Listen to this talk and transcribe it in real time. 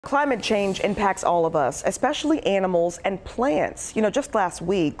Climate change impacts all of us, especially animals and plants. Just last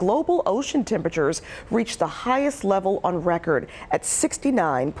week, global ocean temperatures reached the highest level on record at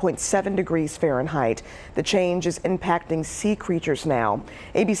 69.7 degrees Fahrenheit. The change is impacting sea creatures now.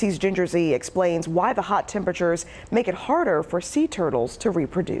 ABC's Ginger Z explains why the hot temperatures make it harder for sea turtles to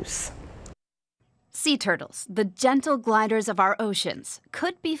reproduce. Sea turtles, the gentle gliders of our oceans,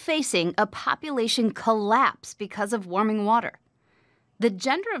 could be facing a population collapse because of warming water. The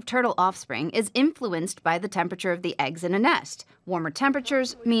gender of turtle offspring is influenced by the temperature of the eggs in a nest. Warmer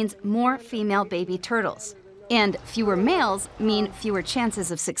temperatures means more female baby turtles. And fewer males mean fewer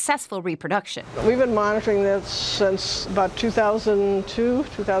chances of successful reproduction. We've been monitoring this since about 2002,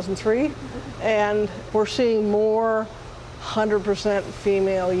 2003, and we're seeing more 100%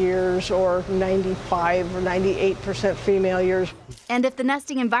 female years or 95 or 98% female years. And if the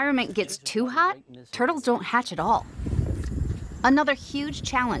nesting environment gets too hot, turtles don't hatch at all. Another huge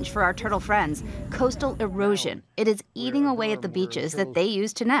challenge for our turtle friends, coastal erosion. It is eating away at the beaches that they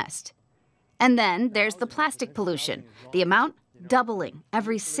use to nest. And then there's the plastic pollution, the amount doubling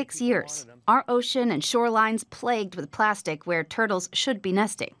every 6 years. Our ocean and shorelines plagued with plastic where turtles should be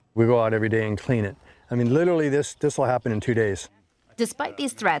nesting. We go out every day and clean it. I mean, literally this will happen in 2 days. Despite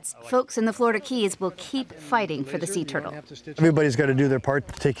these threats, folks in the Florida Keys will keep fighting for the sea turtle. Everybody's got to do their part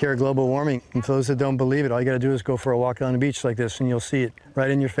to take care of global warming. And for those that don't believe it, all you got to do is go for a walk on the beach like this and you'll see it right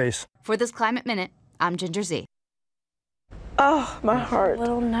in your face. For this Climate Minute, I'm Ginger Z. Oh, my heart.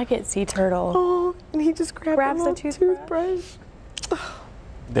 Little nugget sea turtle. Oh, and he just grabs the toothbrush.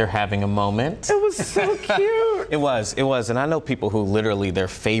 They're having a moment. It was so cute. It was. And I know people who literally their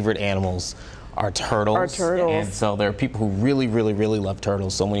favorite animals are turtles. And so there are people who really, really, really love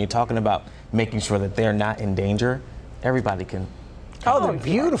turtles. So when you're talking about making sure that they're not in danger, everybody can. Oh, they're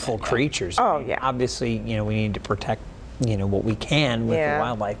beautiful creatures. Oh, yeah. Obviously, we need to protect, what we can with the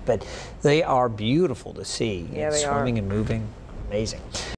wildlife, but they are beautiful to see. Yeah, they swimming and moving, amazing.